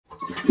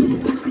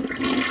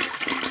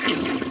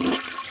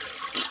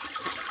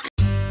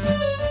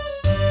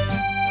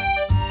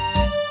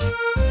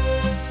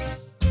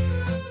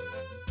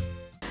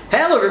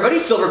everybody,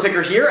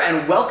 Silverpicker here,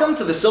 and welcome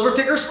to the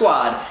Silverpicker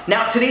Squad.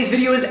 Now, today's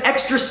video is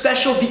extra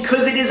special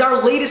because it is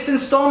our latest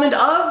installment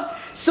of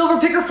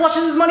Silverpicker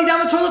Flushes His Money Down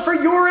the Toilet for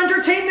Your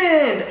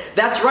Entertainment!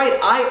 That's right,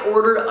 I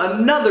ordered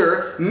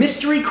another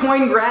mystery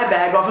coin grab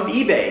bag off of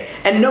eBay.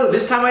 And no,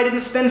 this time I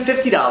didn't spend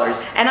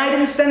 $50, and I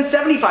didn't spend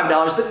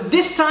 $75, but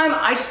this time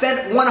I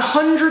spent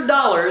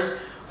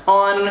 $100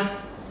 on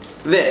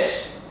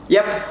this.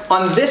 Yep,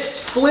 on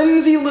this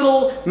flimsy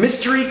little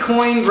mystery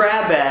coin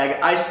grab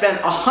bag, I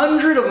spent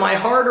 100 of my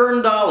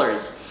hard-earned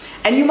dollars.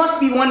 And you must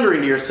be wondering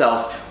to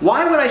yourself,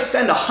 why would I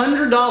spend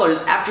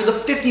 $100 after the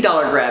 $50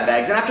 grab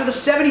bags and after the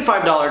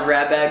 $75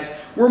 grab bags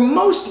were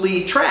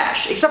mostly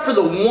trash, except for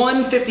the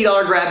one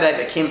 $50 grab bag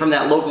that came from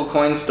that local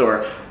coin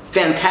store.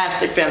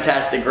 Fantastic,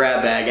 fantastic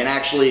grab bag, and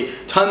actually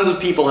tons of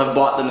people have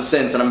bought them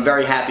since, and I'm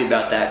very happy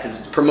about that because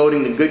it's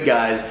promoting the good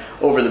guys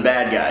over the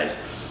bad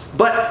guys.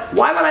 But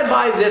why would I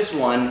buy this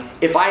one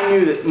if I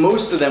knew that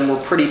most of them were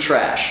pretty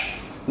trash?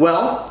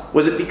 Well,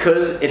 was it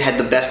because it had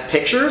the best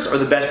pictures or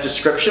the best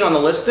description on the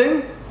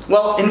listing?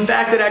 Well, in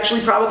fact, it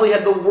actually probably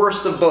had the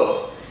worst of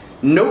both.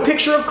 No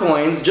picture of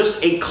coins,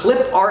 just a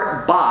clip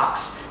art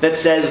box that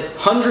says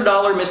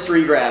 $100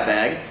 mystery grab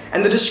bag,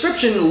 and the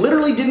description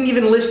literally didn't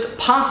even list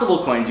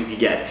possible coins you could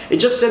get. It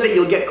just said that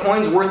you'll get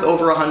coins worth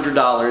over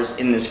 $100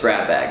 in this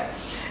grab bag.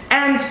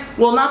 And,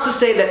 well, not to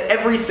say that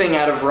everything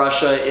out of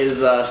Russia is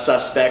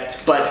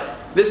suspect, but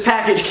this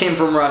package came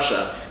from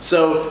Russia.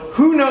 So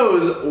who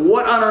knows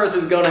what on earth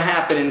is going to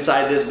happen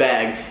inside this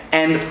bag.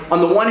 And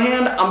on the one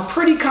hand, I'm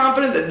pretty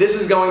confident that this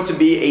is going to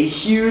be a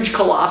huge,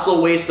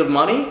 colossal waste of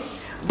money.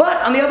 But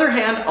on the other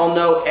hand, I'll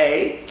know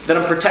A, that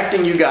I'm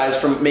protecting you guys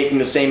from making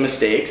the same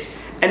mistakes,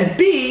 and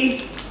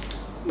B,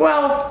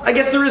 well, I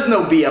guess there is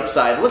no B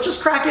upside. Let's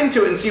just crack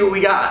into it and see what we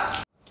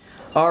got.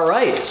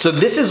 Alright, so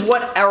this is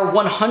what our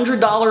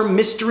 $100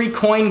 mystery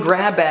coin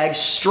grab bag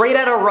straight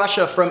out of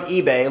Russia from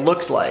eBay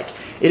looks like.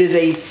 It is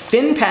a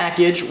thin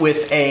package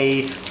with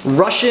a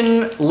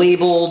Russian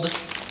labeled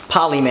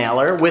poly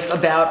mailer with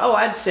about,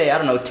 I'd say,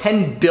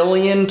 10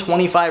 billion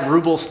 25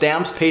 ruble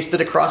stamps pasted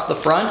across the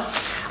front.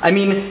 I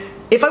mean,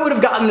 if I would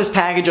have gotten this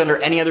package under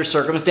any other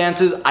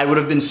circumstances, I would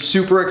have been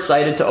super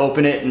excited to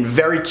open it and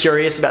very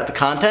curious about the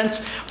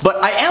contents,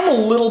 but I am a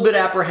little bit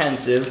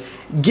apprehensive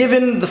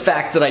given the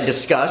fact that I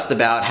discussed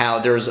about how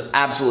there's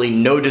absolutely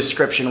no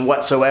description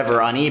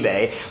whatsoever on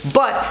eBay.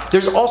 But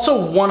there's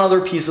also one other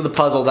piece of the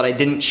puzzle that I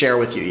didn't share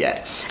with you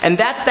yet. And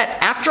that's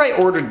that after I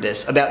ordered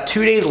this, about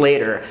 2 days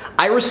later,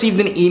 I received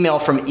an email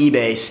from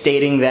eBay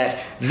stating that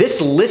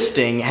this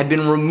listing had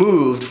been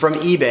removed from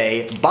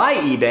eBay by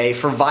eBay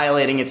for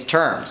violating its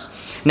terms.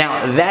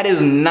 Now, that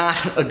is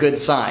not a good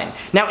sign.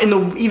 Now, in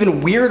the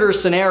even weirder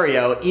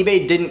scenario,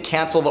 eBay didn't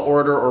cancel the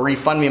order or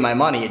refund me my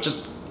money. It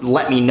just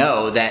let me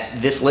know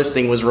that this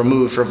listing was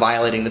removed for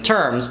violating the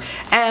terms,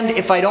 and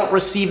if I don't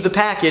receive the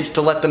package,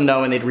 to let them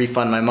know and they'd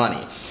refund my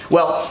money.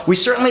 Well, we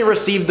certainly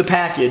received the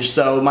package,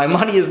 so my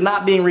money is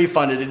not being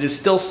refunded. It is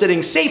still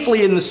sitting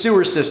safely in the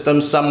sewer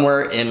system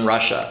somewhere in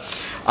Russia.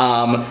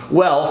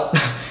 Well,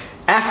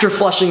 after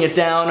flushing it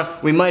down,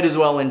 we might as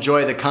well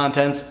enjoy the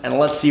contents, and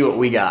let's see what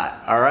we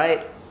got,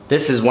 alright?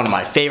 This is one of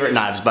my favorite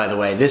knives, by the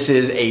way. This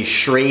is a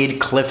Schrade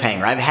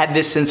cliffhanger. I've had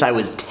this since I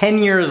was 10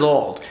 years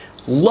old.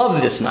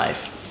 Love this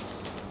knife.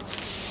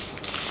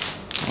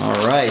 All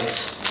right.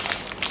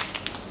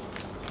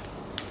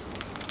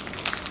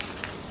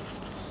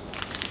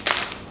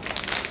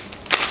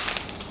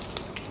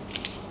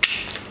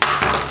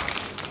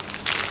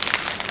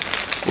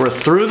 We're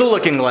through the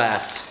looking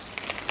glass.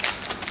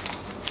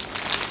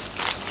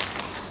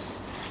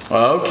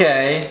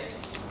 Okay.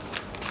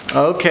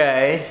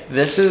 Okay,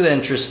 this is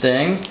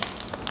interesting.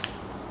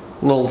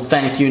 Little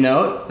thank you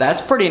note.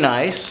 That's pretty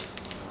nice.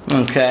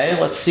 Okay,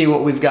 let's see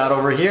what we've got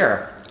over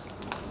here.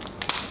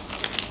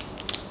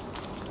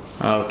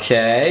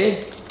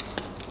 Okay.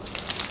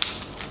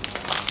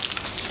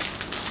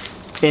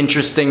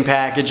 Interesting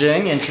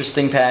packaging,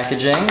 interesting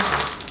packaging.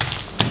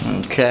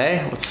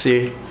 Okay, let's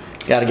see.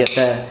 Gotta get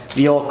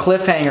the old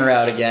cliffhanger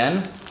out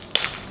again.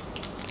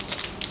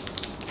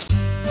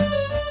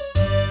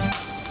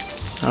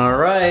 All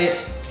right.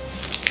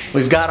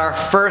 We've got our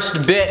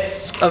first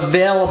bits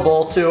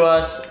available to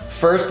us.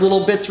 First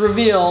little bits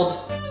revealed.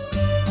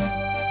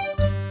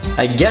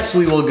 I guess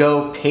we will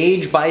go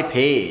page by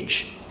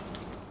page.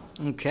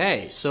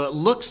 Okay, so it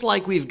looks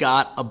like we've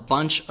got a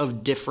bunch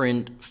of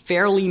different,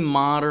 fairly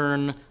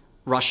modern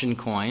Russian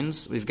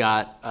coins. We've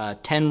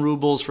got 10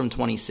 rubles from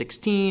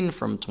 2016,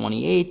 from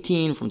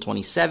 2018, from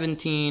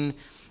 2017,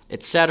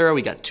 etc.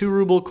 We got 2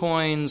 ruble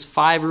coins,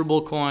 5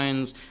 ruble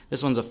coins.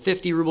 This one's a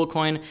 50 ruble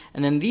coin.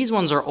 And then these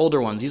ones are older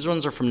ones. These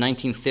ones are from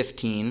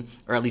 1915,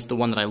 or at least the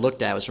one that I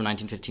looked at was from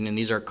 1915, and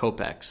these are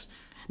kopecks.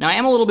 Now, I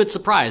am a little bit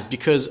surprised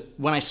because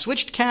when I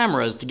switched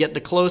cameras to get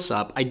the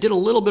close-up, I did a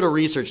little bit of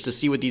research to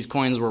see what these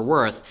coins were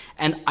worth,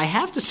 and I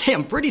have to say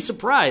I'm pretty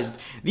surprised.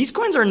 These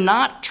coins are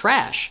not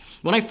trash.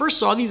 When I first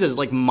saw these as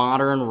like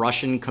modern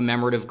Russian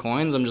commemorative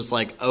coins, I'm just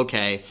like,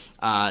 okay,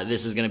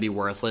 this is going to be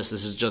worthless.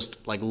 This is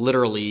just like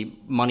literally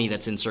money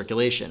that's in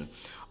circulation.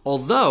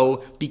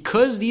 Although,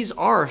 because these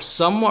are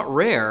somewhat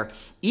rare,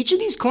 each of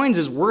these coins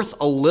is worth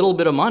a little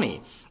bit of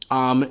money.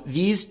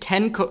 These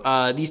 10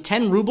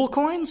 ruble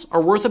coins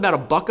are worth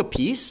about $1 a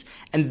piece,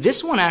 and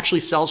this one actually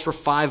sells for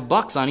 $5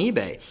 on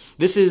eBay.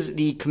 This is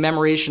the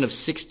commemoration of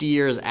 60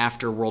 years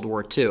after World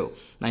War II,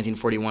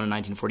 1941 and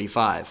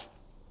 1945.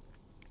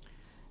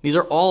 These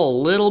are all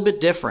a little bit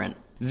different.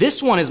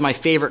 This one is my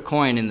favorite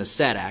coin in the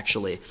set,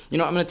 actually. You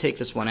know, I'm going to take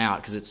this one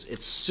out because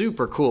it's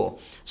super cool.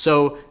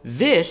 So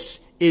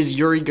this is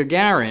Yuri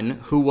Gagarin,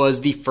 who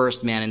was the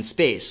first man in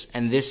space,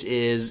 and this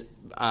is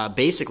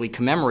basically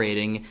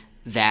commemorating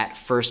that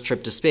first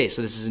trip to space.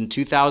 So this is in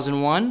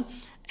 2001,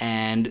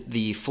 and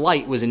the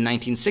flight was in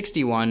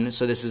 1961,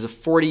 so this is a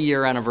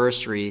 40-year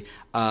anniversary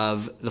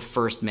of the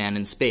first man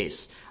in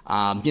space.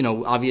 You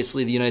know,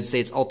 obviously the United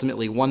States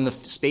ultimately won the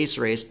space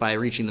race by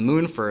reaching the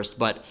moon first,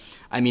 but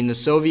I mean, the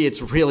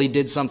Soviets really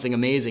did something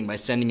amazing by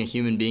sending a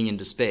human being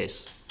into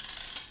space.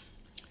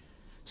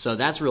 So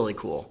that's really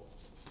cool.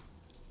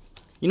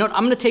 You know what,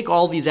 I'm going to take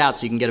all these out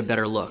so you can get a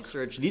better look.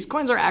 These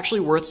coins are actually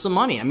worth some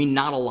money. I mean,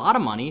 not a lot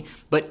of money,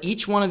 but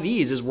each one of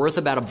these is worth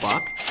about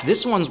 $1.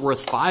 This one's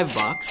worth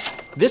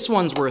 $5. This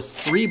one's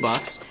worth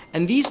 $3.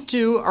 And these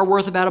two are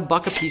worth about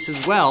 $1 a piece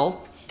as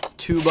well.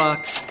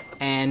 $2.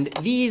 And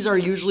these are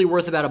usually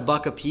worth about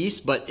 $1 a piece,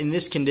 but in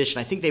this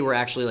condition, I think they were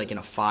actually like in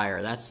a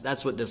fire.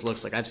 That's what this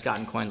looks like. I've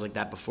gotten coins like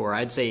that before.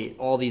 I'd say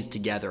all these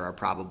together are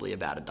probably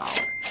about $1.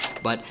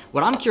 But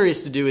what I'm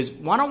curious to do is,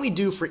 why don't we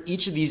do for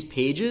each of these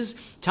pages,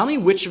 tell me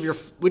which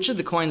of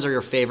the coins are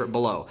your favorite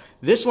below.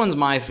 This one's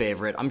my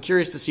favorite. I'm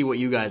curious to see what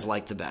you guys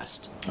like the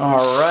best.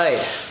 All right,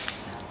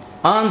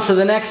 on to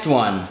the next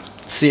one.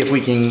 Let's see if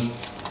we can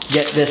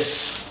get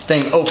this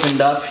thing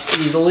opened up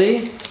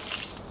easily.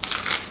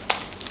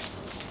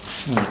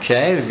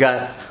 Okay, we've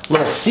got a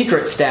little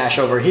secret stash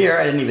over here.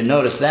 I didn't even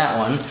notice that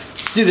one.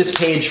 Let's do this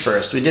page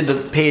first. We did the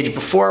page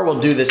before, we'll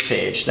do this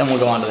page. Then we'll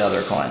go on to the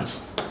other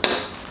coins.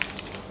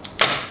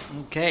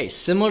 Okay,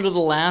 similar to the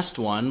last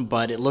one,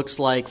 but it looks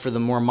like for the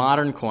more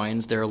modern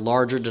coins, there are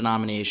larger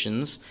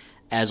denominations,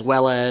 as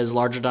well as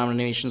larger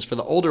denominations for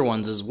the older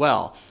ones as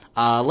well.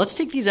 Let's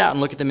take these out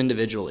and look at them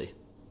individually.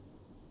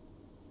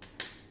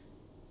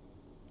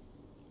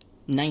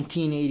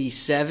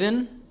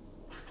 1987.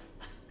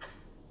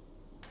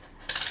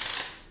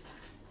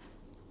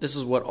 This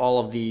is what all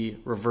of the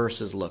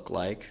reverses look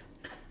like.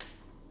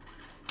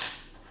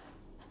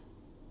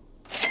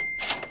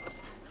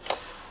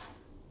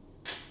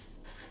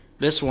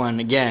 This one,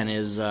 again,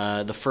 is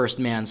the first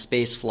manned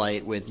space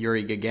flight with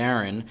Yuri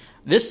Gagarin.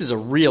 This is a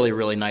really,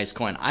 really nice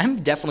coin. I'm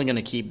definitely going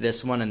to keep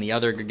this one and the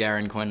other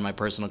Gagarin coin in my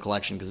personal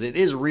collection because it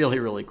is really,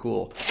 really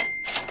cool.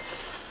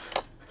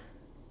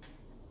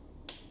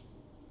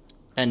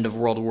 End of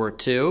World War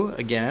II,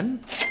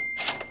 again.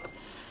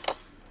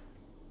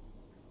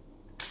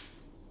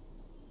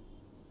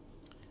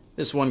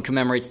 This one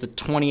commemorates the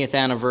 20th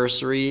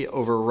anniversary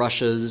over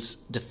Russia's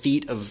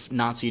defeat of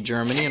Nazi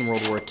Germany in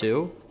World War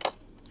II.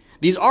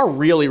 These are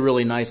really,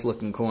 really nice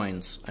looking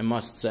coins, I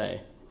must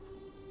say.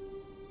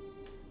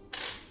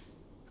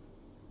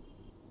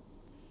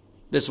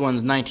 This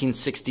one's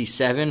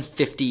 1967,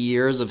 50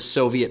 years of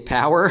Soviet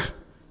power.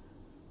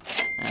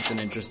 That's an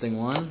interesting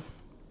one.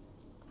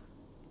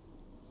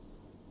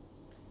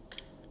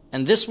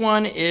 And this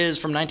one is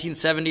from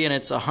 1970, and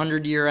it's a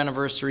 100-year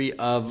anniversary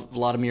of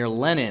Vladimir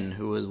Lenin,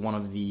 who was one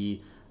of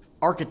the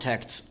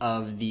architects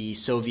of the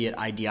Soviet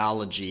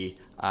ideology,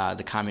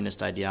 the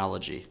communist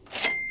ideology.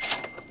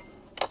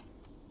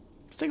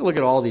 Let's take a look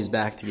at all these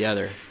back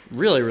together.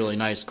 Really, really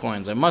nice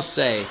coins. I must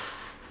say,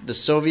 the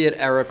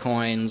Soviet-era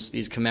coins,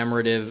 these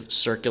commemorative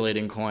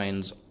circulating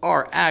coins,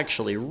 are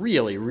actually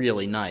really,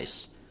 really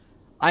nice.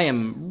 I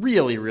am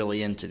really,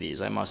 really into these,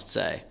 I must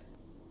say.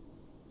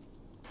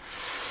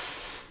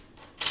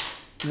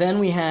 Then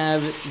we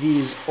have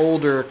these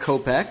older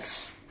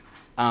kopecks.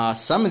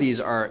 Some of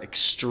these are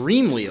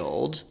extremely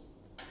old.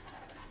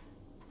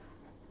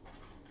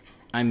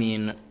 I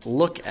mean,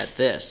 look at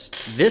this.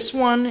 This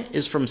one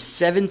is from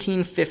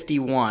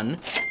 1751,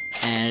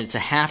 and it's a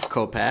half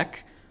kopeck.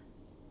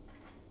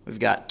 We've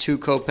got 2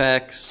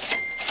 kopecks,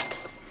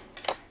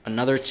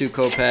 another 2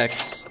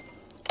 kopecks,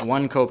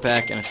 1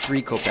 kopeck, and a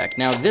 3 kopeck.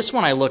 Now, this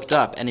one I looked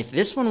up, and if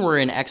this one were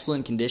in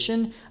excellent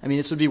condition, I mean,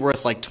 this would be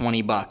worth like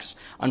 $20.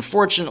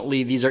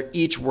 Unfortunately, these are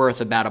each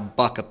worth about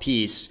 $1 a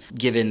piece,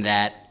 given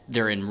that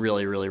they're in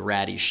really, really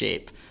ratty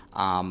shape.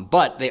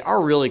 But they are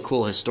really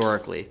cool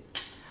historically.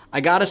 I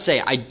gotta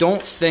say, I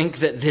don't think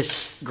that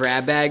this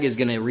grab bag is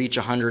gonna reach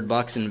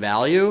 $100 in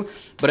value,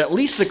 but at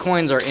least the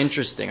coins are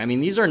interesting. I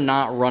mean, these are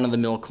not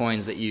run-of-the-mill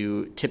coins that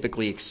you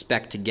typically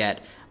expect to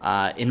get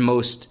in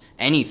most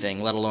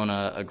anything, let alone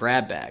a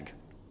grab bag.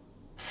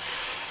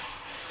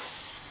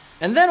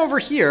 And then over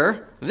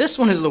here, this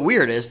one is the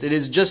weirdest. It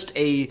is just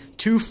a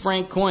 2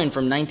 franc coin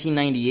from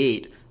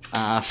 1998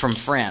 from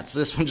France.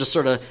 This one just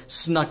sort of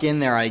snuck in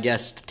there, I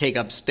guess, to take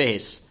up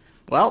space.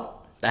 Well,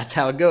 that's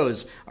how it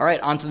goes. All right,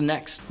 on to the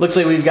next. Looks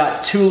like we've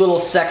got 2 little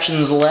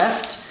sections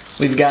left.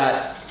 We've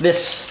got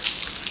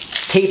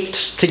this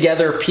taped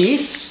together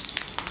piece.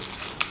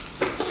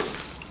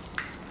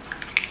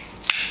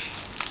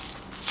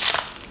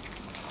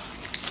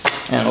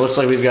 looks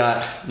like we've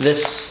got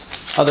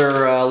this other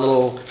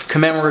little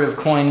commemorative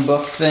coin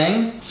book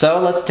thing.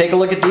 So let's take a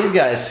look at these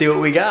guys, see what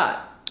we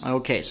got.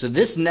 Okay, so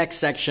this next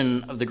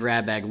section of the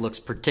grab bag looks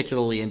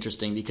particularly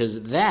interesting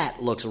because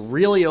that looks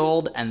really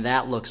old and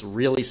that looks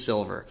really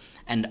silver.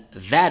 And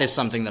that is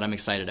something that I'm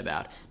excited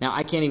about. Now,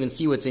 I can't even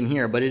see what's in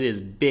here, but it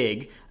is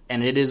big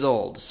and it is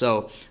old.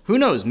 So who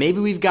knows, maybe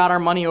we've got our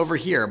money over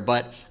here.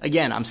 But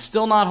again, I'm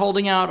still not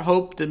holding out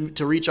hope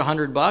to reach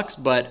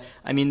 $100, but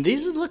I mean,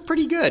 these look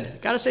pretty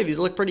good. Gotta say, these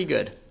look pretty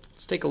good.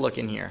 Let's take a look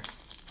in here.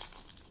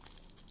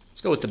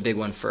 Let's go with the big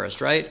one first,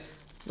 right?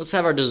 Let's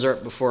have our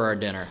dessert before our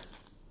dinner.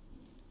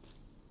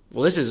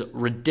 Well, this is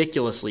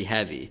ridiculously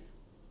heavy.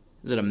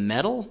 Is it a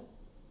metal?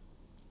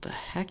 What the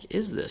heck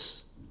is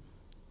this?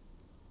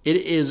 It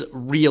is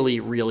really,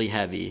 really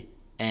heavy.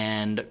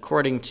 And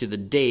according to the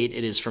date,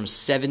 it is from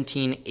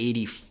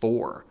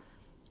 1784.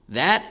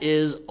 That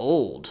is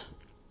old.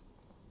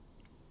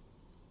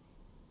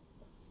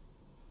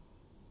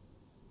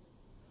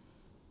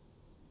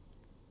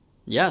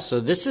 Yeah, so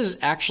this is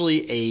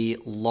actually a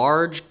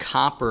large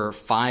copper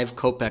 5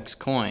 kopecks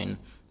coin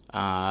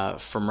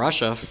from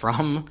Russia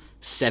from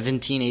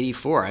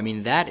 1784. I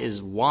mean, that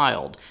is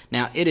wild.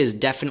 Now, it is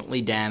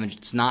definitely damaged.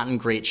 It's not in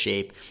great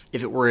shape.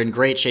 If it were in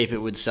great shape, it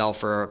would sell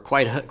for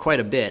quite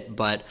a bit,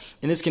 but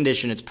in this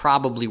condition, it's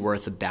probably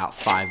worth about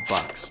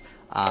 $5.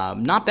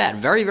 Not bad.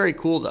 Very, very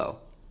cool, though.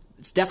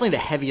 It's definitely the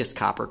heaviest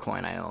copper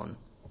coin I own.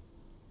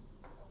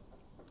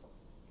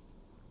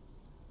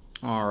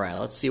 All right,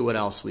 let's see what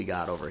else we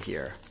got over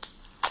here.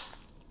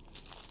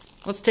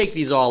 Let's take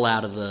these all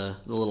out of the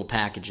little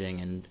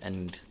packaging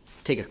and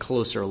take a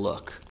closer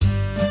look.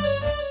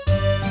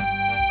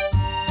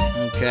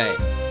 Okay,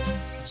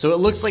 so it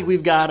looks like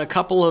we've got a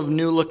couple of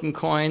new looking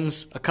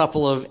coins, a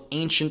couple of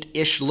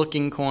ancient-ish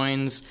looking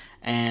coins,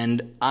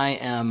 and I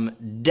am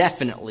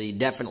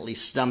definitely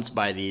stumped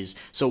by these.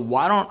 So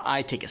why don't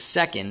I take a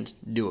second,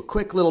 do a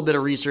quick little bit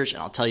of research,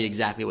 and I'll tell you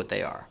exactly what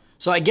they are.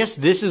 So I guess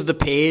this is the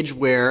page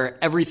where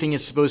everything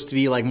is supposed to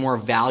be like more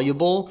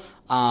valuable.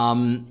 I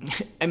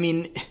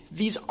mean,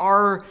 these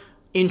are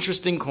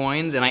interesting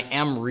coins, and I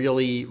am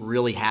really,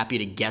 really happy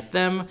to get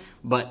them,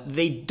 but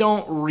they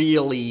don't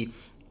really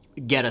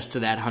get us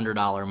to that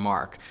 $100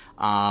 mark.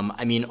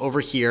 I mean, over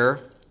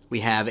here, we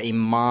have a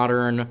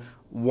modern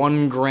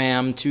 1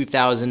 gram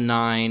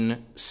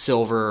 2009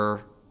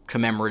 silver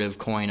commemorative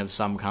coin of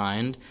some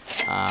kind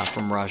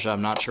from Russia.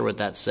 I'm not sure what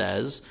that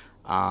says,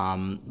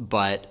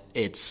 but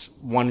it's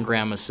 1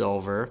 gram of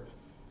silver.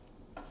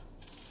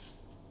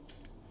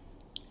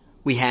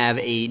 We have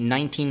a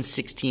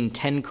 1916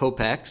 10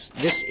 kopecks.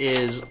 This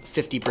is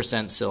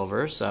 50%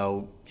 silver,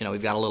 so you know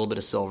we've got a little bit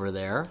of silver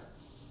there.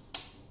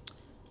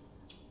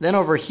 Then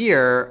over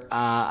here,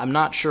 I'm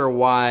not sure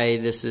why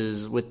this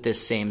is with this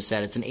same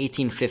set. It's an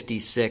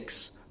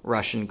 1856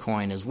 Russian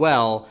coin as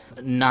well.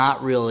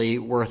 Not really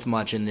worth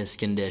much in this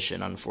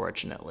condition,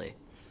 unfortunately.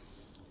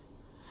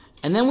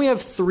 And then we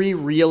have 3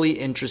 really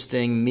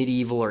interesting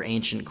medieval or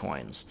ancient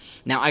coins.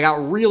 Now, I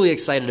got really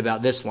excited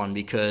about this one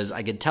because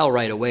I could tell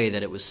right away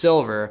that it was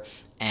silver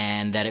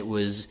and that it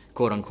was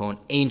quote-unquote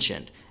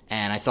ancient.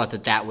 And I thought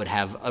that that would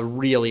have a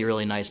really,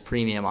 really nice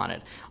premium on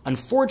it.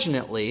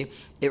 Unfortunately,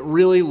 it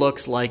really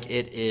looks like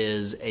it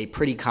is a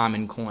pretty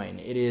common coin.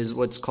 It is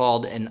what's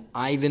called an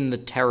Ivan the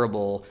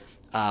Terrible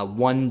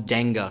 1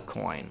 denga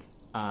coin.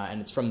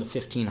 And it's from the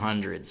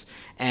 1500s.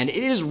 And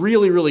it is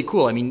really, really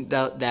cool. I mean,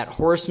 that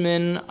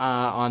horseman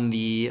on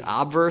the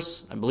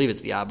obverse, I believe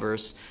it's the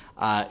obverse,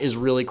 is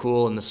really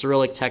cool. And the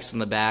Cyrillic text on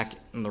the back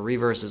and the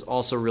reverse is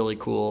also really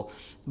cool.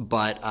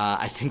 But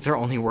I think they're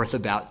only worth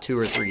about $2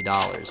 or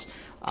 $3.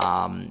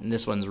 And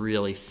this one's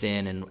really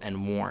thin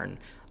and worn.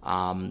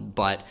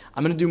 But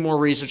I'm going to do more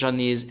research on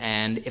these,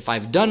 and if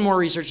I've done more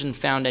research and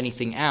found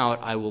anything out,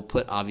 I will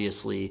put,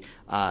 obviously,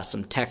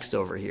 some text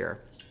over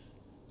here.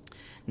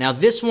 Now,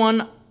 this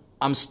one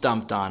I'm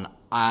stumped on.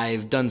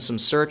 I've done some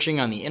searching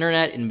on the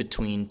internet in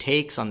between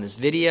takes on this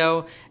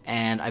video,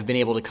 and I've been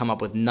able to come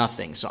up with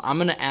nothing. So I'm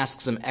going to ask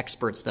some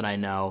experts that I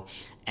know,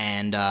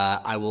 and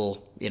I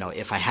will, you know,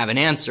 if I have an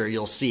answer,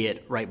 you'll see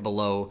it right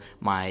below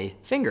my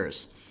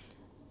fingers.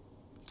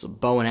 It's a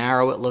bow and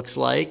arrow, it looks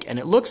like. And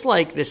it looks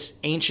like this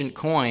ancient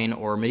coin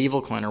or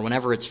medieval coin or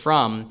whenever it's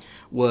from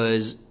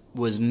was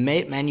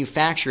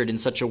manufactured in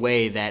such a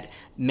way that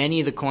many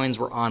of the coins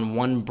were on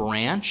one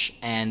branch,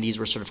 and these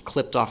were sort of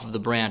clipped off of the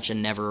branch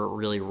and never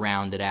really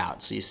rounded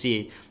out. So you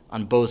see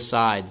on both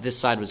sides, this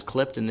side was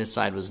clipped and this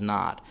side was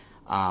not.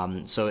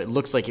 So it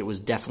looks like it was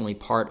definitely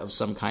part of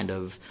some kind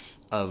of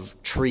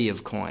tree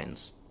of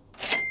coins.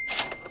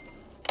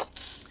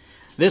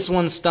 This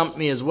one stumped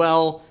me as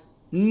well.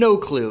 No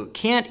clue.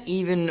 Can't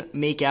even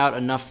make out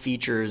enough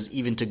features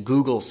even to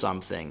Google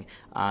something.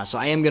 So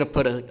I am going to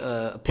put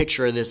a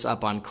picture of this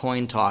up on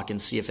Coin Talk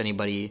and see if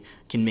anybody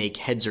can make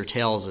heads or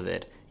tails of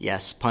it.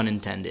 Yes, pun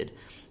intended.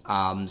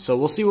 So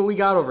we'll see what we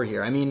got over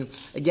here. I mean,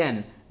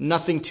 again,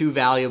 nothing too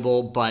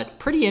valuable, but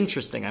pretty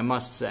interesting, I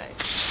must say.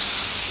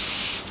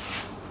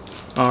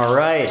 All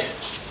right.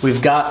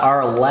 We've got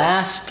our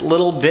last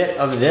little bit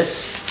of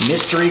this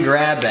mystery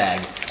grab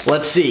bag.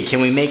 Let's see,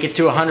 can we make it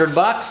to 100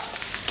 bucks?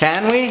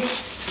 Can we?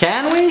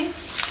 Can we?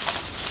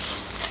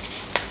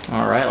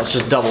 All right, let's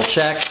just double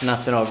check.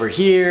 Nothing over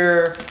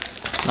here,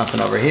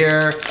 nothing over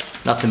here,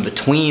 nothing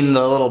between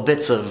the little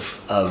bits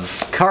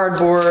of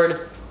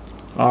cardboard.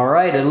 All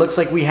right, it looks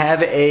like we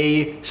have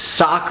a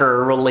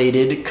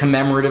soccer-related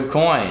commemorative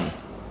coin.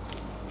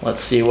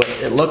 Let's see what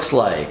it looks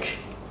like.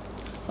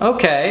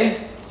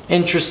 Okay,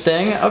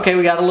 interesting. Okay,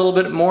 we got a little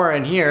bit more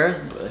in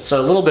here,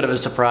 so a little bit of a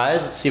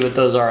surprise. Let's see what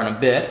those are in a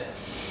bit.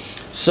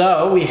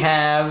 So we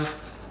have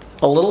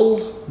a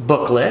little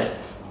booklet,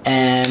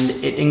 and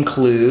it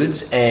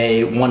includes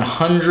a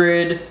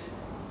 100,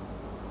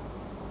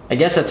 I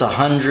guess that's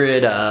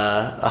 100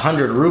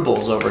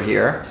 rubles over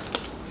here.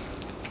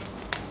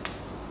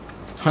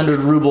 100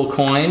 ruble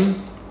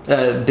coin,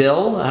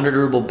 bill, 100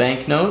 ruble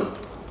banknote.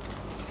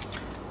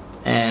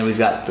 And we've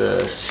got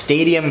the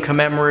stadium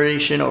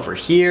commemoration over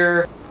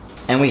here.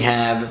 And we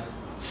have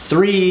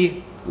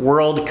 3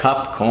 World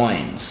Cup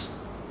coins.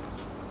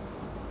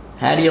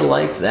 How do you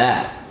like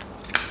that?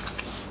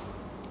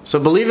 So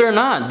believe it or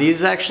not,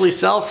 these actually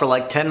sell for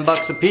like 10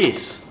 bucks a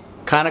piece.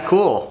 Kind of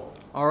cool.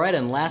 All right,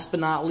 and last but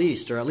not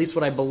least, or at least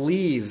what I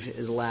believe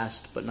is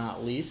last but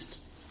not least,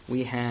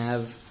 we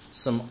have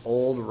some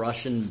old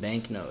Russian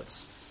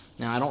banknotes.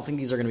 Now, I don't think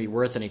these are going to be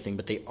worth anything,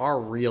 but they are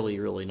really,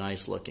 really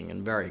nice looking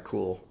and very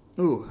cool.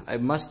 Ooh, I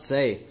must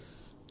say,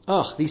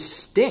 ugh, these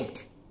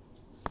stink.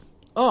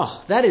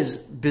 Ugh, that is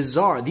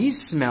bizarre.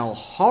 These smell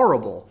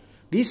horrible.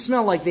 These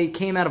smell like they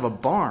came out of a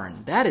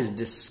barn. That is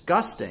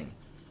disgusting.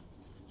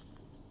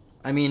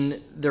 I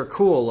mean, they're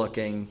cool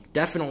looking.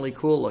 Definitely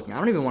cool looking. I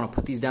don't even want to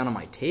put these down on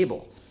my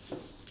table.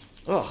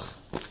 Ugh,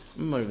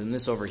 I'm moving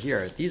this over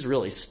here. These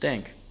really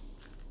stink.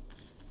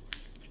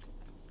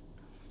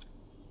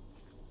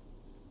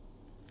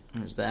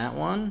 There's that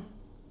one.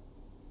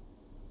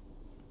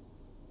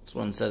 This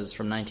one says it's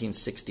from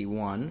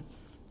 1961.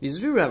 These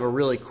do have a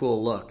really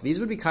cool look. These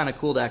would be kind of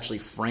cool to actually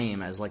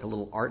frame as like a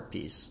little art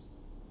piece.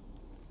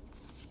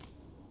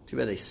 Too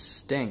bad they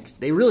stink.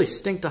 They really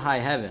stink to high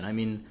heaven. I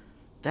mean,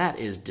 that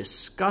is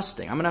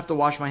disgusting. I'm going to have to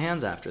wash my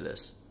hands after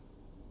this.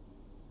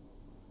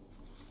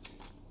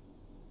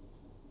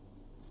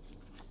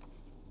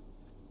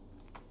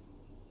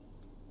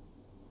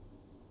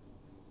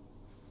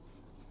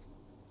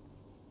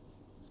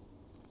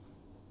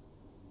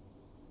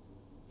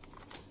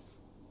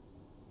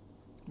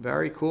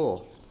 Very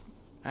cool.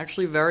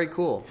 Actually, very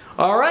cool.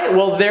 All right,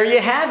 well, there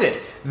you have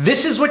it.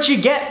 This is what you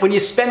get when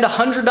you spend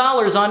 $100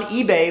 on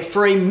eBay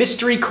for a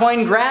mystery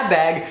coin grab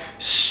bag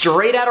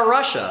straight out of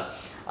Russia.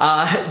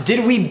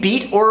 Did we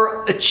beat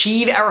or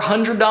achieve our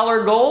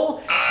 $100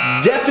 goal?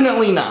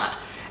 Definitely not.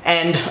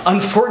 And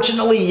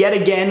unfortunately, yet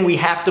again, we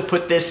have to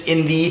put this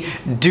in the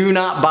do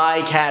not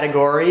buy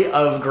category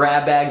of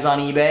grab bags on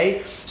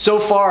eBay. So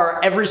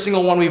far, every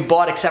single one we've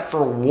bought except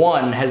for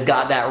one has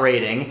got that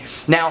rating.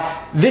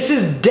 Now, this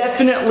is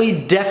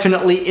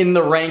definitely in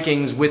the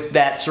rankings with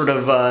that sort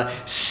of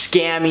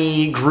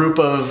scammy group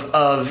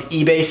of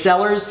eBay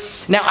sellers.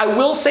 Now, I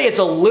will say it's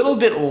a little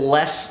bit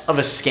less of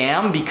a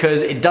scam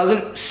because it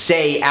doesn't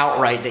say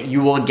outright that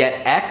you will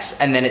get X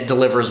and then it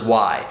delivers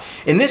Y.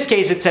 In this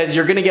case, it says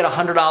you're gonna get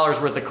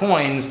 $100 worth of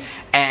coins,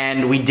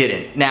 and we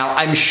didn't. Now,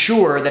 I'm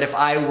sure that if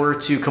I were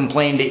to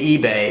complain to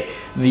eBay,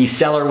 the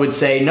seller would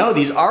say, no,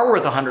 these are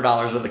worth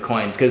 $100 worth of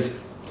coins,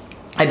 because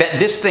I bet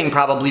this thing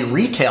probably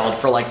retailed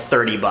for like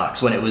 30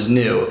 bucks when it was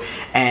new.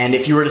 And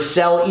if you were to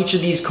sell each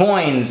of these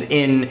coins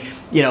in,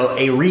 you know,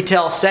 a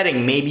retail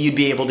setting, maybe you'd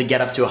be able to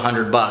get up to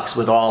 100 bucks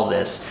with all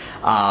this.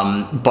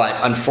 But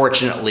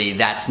unfortunately,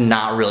 that's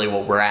not really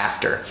what we're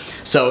after.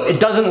 So it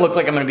doesn't look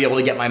like I'm gonna be able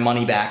to get my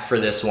money back for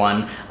this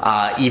one,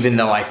 even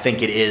though I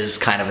think it is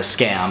kind of a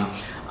scam.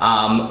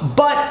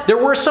 But there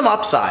were some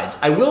upsides.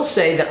 I will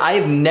say that I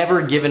have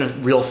never given a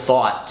real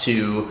thought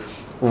to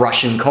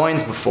Russian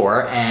coins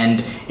before,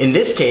 and in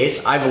this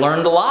case, I've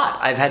learned a lot.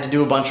 I've had to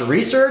do a bunch of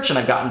research, and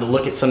I've gotten to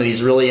look at some of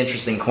these really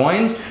interesting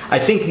coins. I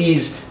think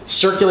these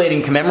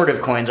circulating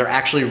commemorative coins are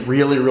actually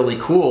really, really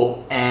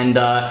cool, and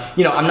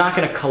you know, I'm not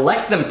gonna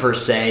collect them per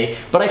se,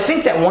 but I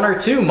think that one or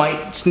two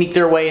might sneak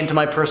their way into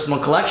my personal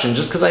collection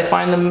just because I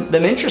find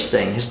them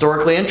interesting,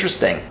 historically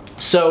interesting.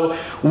 So,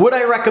 would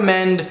I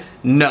recommend?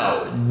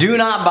 No. Do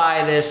not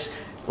buy this.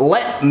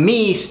 Let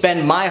me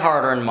spend my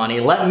hard-earned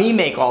money, let me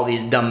make all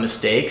these dumb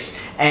mistakes,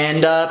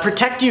 and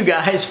protect you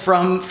guys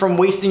from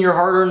wasting your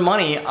hard-earned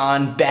money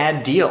on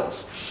bad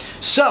deals.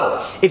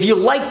 So, if you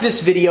like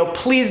this video,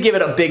 please give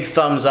it a big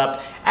thumbs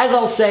up. As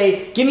I'll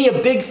say, give me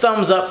a big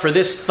thumbs up for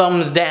this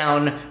thumbs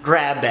down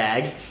grab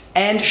bag,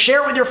 and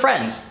share it with your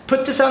friends.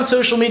 Put this on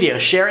social media.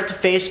 Share it to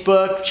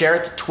Facebook, share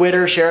it to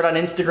Twitter, share it on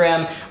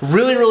Instagram.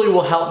 Really, really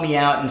will help me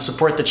out and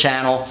support the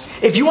channel.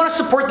 If you want to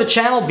support the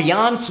channel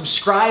beyond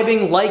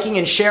subscribing, liking,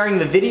 and sharing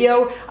the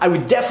video, I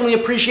would definitely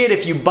appreciate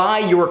if you buy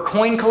your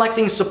coin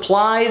collecting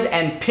supplies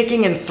and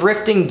picking and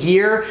thrifting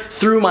gear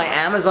through my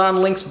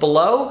Amazon links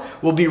below.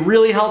 Will be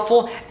really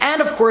helpful.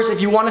 And of course, if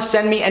you want to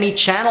send me any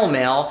channel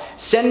mail,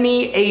 send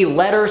me a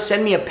letter,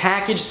 send me a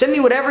package, send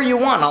me whatever you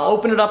want. I'll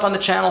open it up on the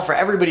channel for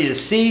everybody to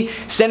see. easy.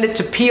 Send it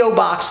to P.O.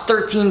 Box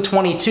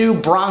 1322,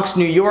 Bronx,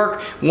 New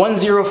York,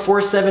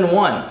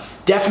 10471.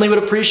 Definitely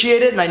would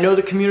appreciate it, and I know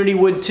the community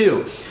would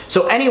too.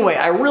 So anyway,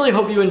 I really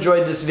hope you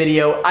enjoyed this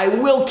video. I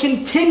will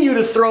continue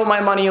to throw my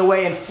money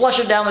away and flush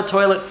it down the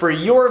toilet for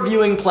your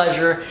viewing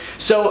pleasure.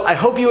 So I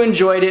hope you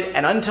enjoyed it,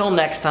 and until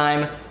next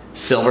time,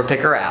 Silver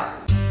Picker out.